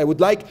message that I would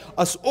like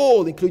us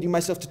all, including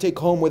myself, to take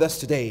home with us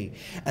today.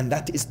 And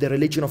that is the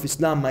religion of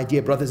Islam, my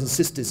dear brothers and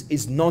sisters,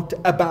 is not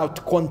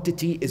about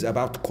quantity, is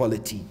about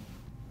quality.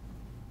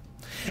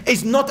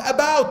 It's not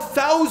about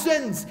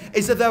thousands,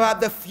 it's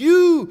about the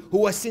few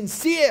who are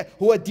sincere,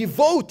 who are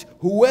devout,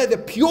 who were the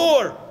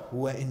pure, who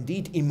were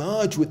indeed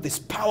emerged with this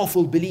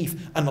powerful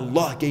belief, and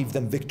Allah gave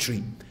them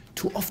victory.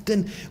 Too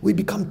often we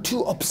become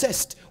too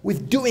obsessed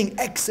with doing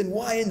X and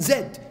Y and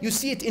Z. You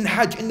see it in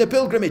Hajj, in the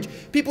pilgrimage.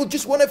 People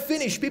just want to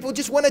finish, people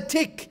just want to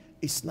tick.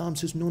 Islam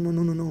says, no, no,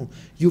 no, no, no.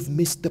 You've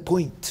missed the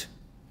point.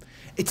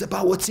 It's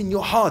about what's in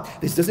your heart.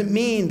 This doesn't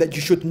mean that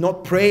you should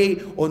not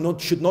pray or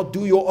should not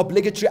do your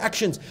obligatory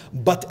actions.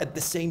 But at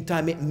the same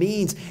time, it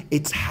means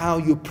it's how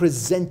you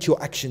present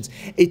your actions.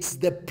 It's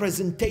the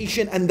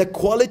presentation and the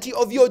quality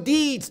of your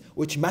deeds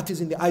which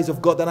matters in the eyes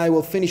of God. And I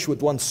will finish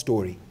with one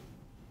story.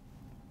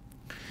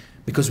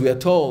 Because we are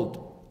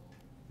told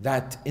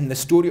that in the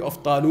story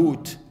of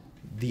Talut,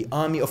 the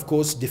army, of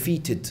course,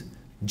 defeated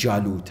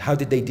Jalut. How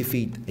did they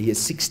defeat? A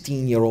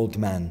 16-year-old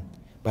man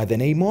by the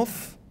name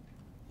of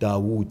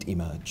Dawood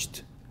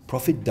emerged.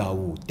 Prophet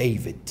Dawood,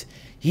 David.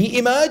 He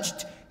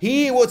emerged,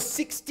 he was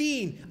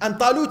 16. And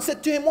Talut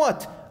said to him,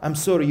 what? I'm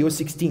sorry, you're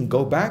 16,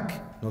 go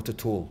back? Not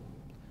at all.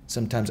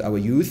 Sometimes our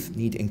youth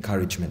need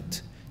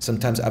encouragement.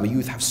 Sometimes our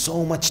youth have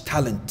so much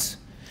talent,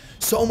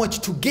 so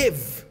much to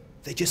give.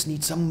 They just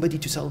need somebody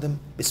to tell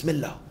them,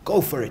 Bismillah, go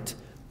for it.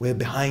 We're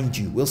behind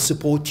you, we'll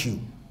support you.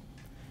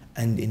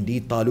 And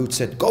indeed Talut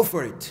said, go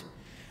for it.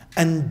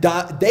 And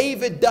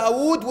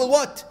Dawood will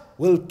what?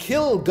 Will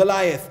kill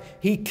Goliath.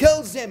 He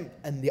kills him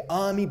and the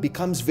army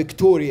becomes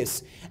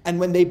victorious. And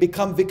when they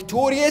become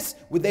victorious,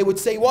 they would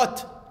say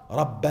what?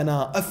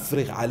 ربنا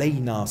أفرغ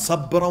علينا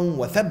صبرا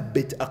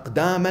وثبت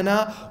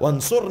أقدامنا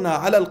وانصرنا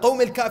على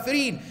القوم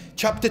الكافرين.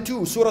 Chapter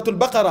 2, Surah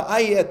Al-Baqarah,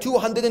 ayah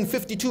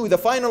 252, the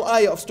final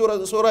ayah of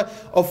surah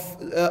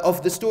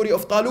of the story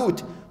of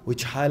Talut,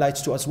 which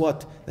highlights to us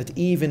what? That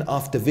even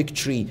after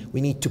victory,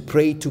 we need to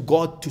pray to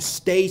God to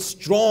stay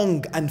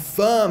strong and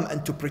firm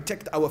and to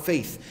protect our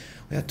faith.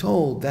 We are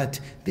told that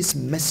this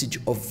message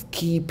of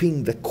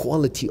keeping the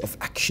quality of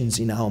actions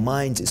in our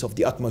minds is of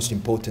the utmost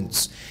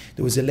importance.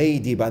 There was a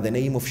lady by the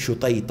name of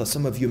Shutayta.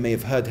 Some of you may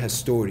have heard her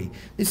story.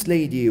 This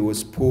lady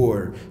was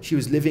poor. She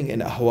was living in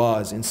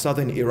Ahwaz in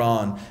southern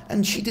Iran,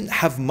 and she didn't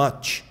have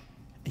much.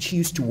 And she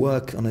used to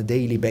work on a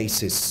daily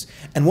basis.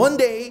 And one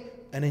day,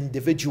 an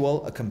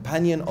individual, a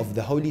companion of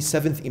the holy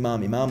seventh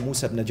Imam, Imam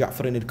Musa ibn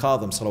Ja'far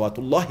al-Kadhim,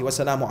 salawatullahi wa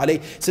salamu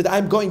alayhi, said,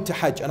 I'm going to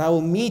Hajj and I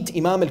will meet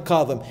Imam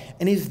al-Kadhim.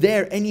 And is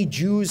there any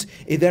Jews,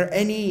 is there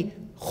any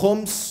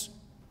khums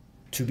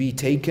to be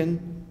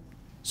taken?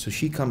 So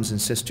she comes and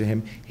says to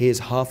him, here's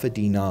half a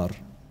dinar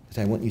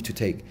that I want you to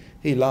take.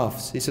 He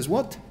laughs. He says,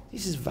 what?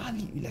 This is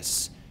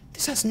valueless.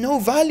 This has no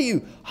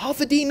value.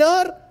 Half a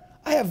dinar?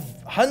 I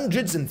have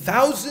hundreds and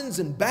thousands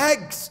and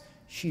bags.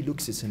 She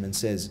looks at him and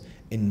says,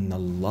 Inna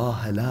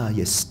Allah la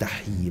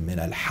yastahi min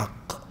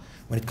al-haq.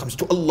 When it comes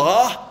to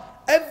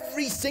Allah,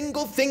 every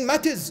single thing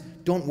matters.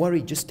 Don't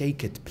worry, just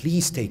take it.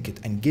 Please take it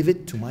and give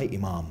it to my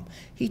Imam.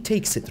 He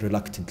takes it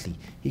reluctantly.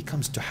 He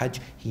comes to Hajj.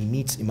 He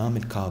meets Imam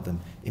al-Kadhim.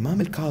 Imam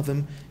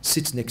al-Kadhim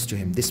sits next to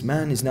him. This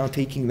man is now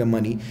taking the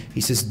money.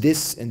 He says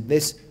this and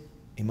this.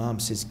 Imam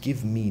says,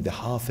 give me the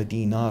half a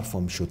dinar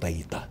from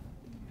Shutayta.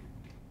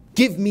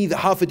 Give me the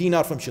half a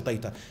dinar from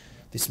Shutayta.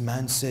 This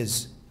man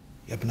says,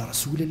 Ya ibn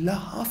Rasulullah,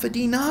 half a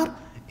dinar?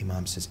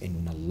 Imam says,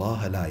 Inna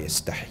Allah la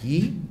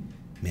yastahi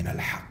min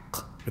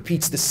al-haq.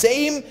 Repeats the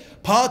same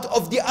part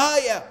of the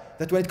ayah,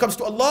 that when it comes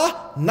to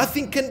Allah,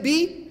 nothing can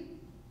be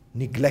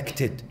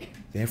neglected.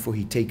 Therefore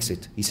he takes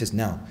it. He says,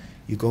 now,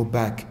 you go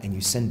back and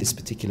you send this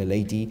particular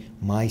lady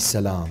my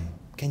salam.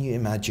 Can you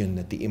imagine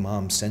that the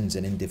Imam sends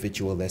an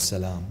individual their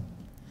salam?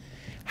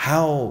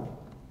 How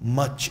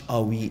much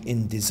are we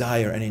in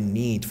desire and in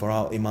need for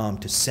our Imam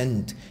to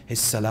send his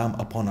salam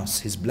upon us,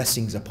 his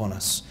blessings upon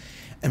us.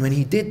 And when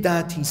he did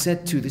that, he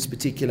said to this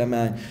particular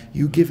man,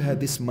 you give her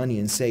this money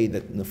and say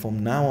that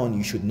from now on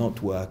you should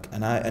not work,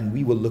 and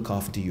we will look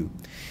after you.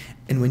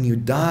 And when you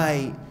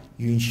die,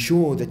 you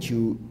ensure that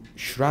you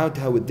shroud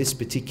her with this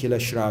particular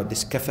shroud,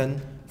 this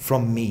kafan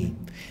from me.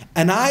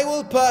 And I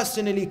will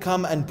personally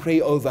come and pray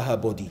over her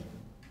body.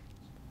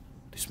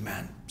 This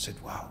man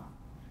said, wow,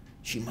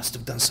 she must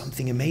have done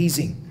something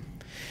amazing.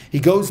 He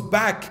goes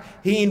back,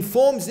 he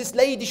informs this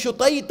lady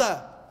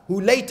Shutayta,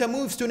 who later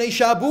moves to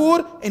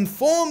Nayshabur,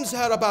 informs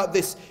her about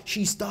this.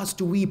 She starts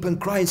to weep and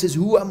cry and says,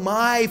 who am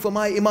I for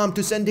my Imam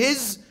to send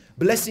his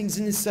blessings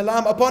and his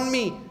salam upon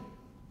me?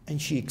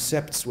 And she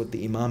accepts what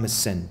the Imam has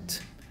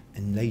sent.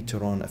 And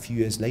later on, a few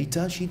years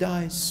later, she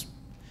dies.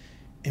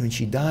 And when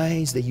she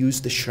dies, they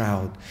use the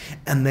shroud.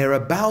 And they're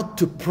about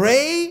to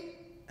pray,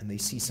 and they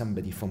see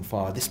somebody from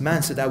far. This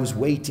man said, I was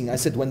waiting. I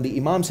said, when the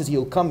Imam says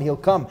he'll come, he'll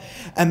come.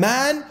 A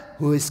man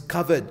who is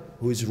covered,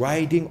 who is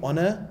riding on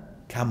a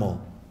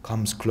camel,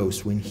 comes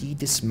close. When he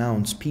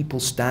dismounts, people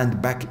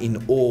stand back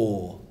in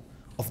awe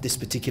of this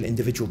particular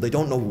individual. They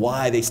don't know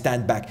why they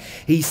stand back.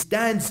 He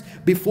stands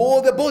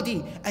before the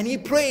body and he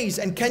prays.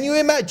 And can you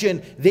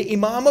imagine, the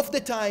Imam of the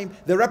time,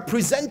 the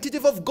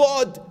representative of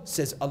God,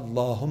 says,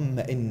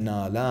 Allahumma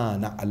inna la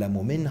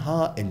na'lamu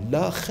minha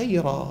illa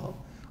khayra.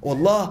 Oh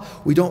Allah,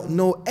 we don't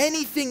know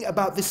anything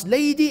about this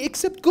lady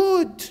except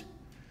good,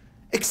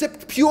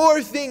 except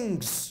pure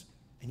things.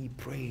 And he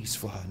prays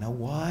for her. Now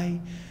why?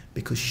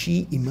 Because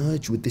she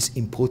emerged with this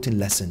important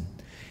lesson.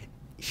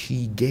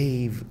 She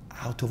gave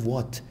out of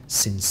what?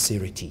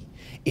 Sincerity.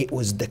 It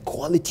was the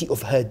quality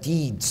of her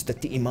deeds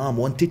that the Imam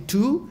wanted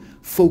to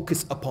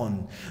focus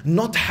upon.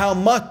 Not how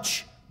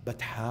much,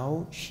 but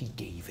how she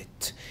gave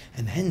it.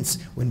 And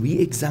hence, when we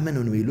examine,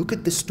 when we look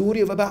at the story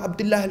of Abu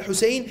Abdullah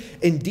al-Hussein,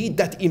 indeed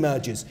that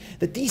emerges.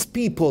 That these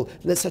people,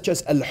 such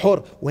as Al-Hur,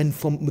 when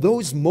from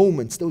those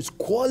moments, those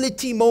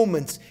quality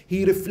moments,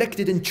 he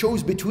reflected and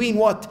chose between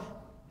what?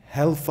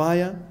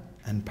 Hellfire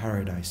and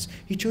paradise.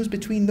 He chose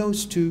between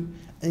those two.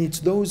 And it's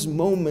those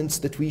moments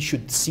that we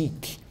should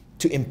seek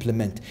to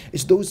implement.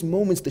 It's those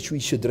moments that we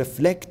should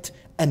reflect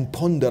and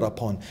ponder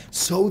upon.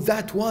 So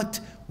that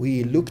what?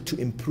 We look to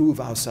improve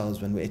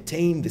ourselves when we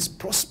attain this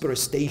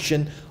prosperous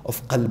station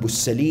of Qalbus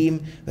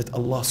Salim that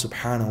Allah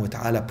subhanahu wa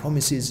ta'ala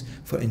promises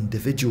for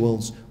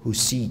individuals who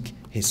seek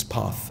His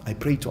path. I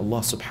pray to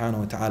Allah subhanahu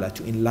wa ta'ala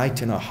to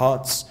enlighten our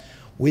hearts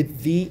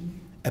with the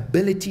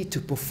ability to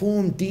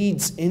perform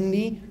deeds in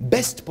the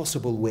best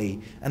possible way.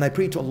 And I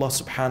pray to Allah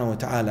subhanahu wa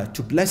ta'ala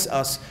to bless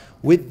us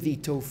with the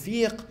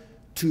tawfiq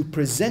to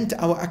present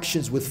our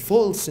actions with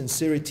full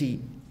sincerity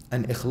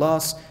and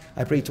ikhlas.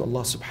 I pray to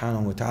Allah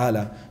subhanahu wa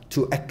ta'ala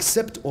to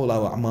accept all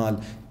our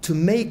a'mal, to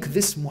make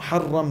this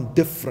Muharram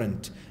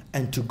different,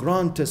 and to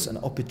grant us an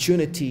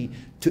opportunity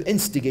to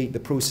instigate the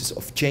process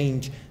of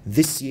change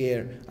this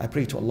year. I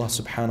pray to Allah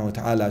subhanahu wa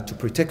ta'ala to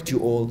protect you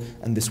all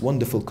and this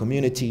wonderful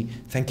community.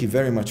 Thank you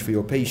very much for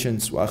your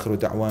patience. Wa akhiru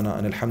da'wana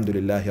an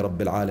alhamdulillahi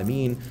rabbil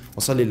alameen.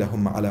 Wa salli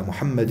Allahumma ala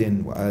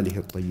Muhammadin wa alihi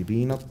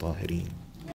at-tayyibin at-tahirin.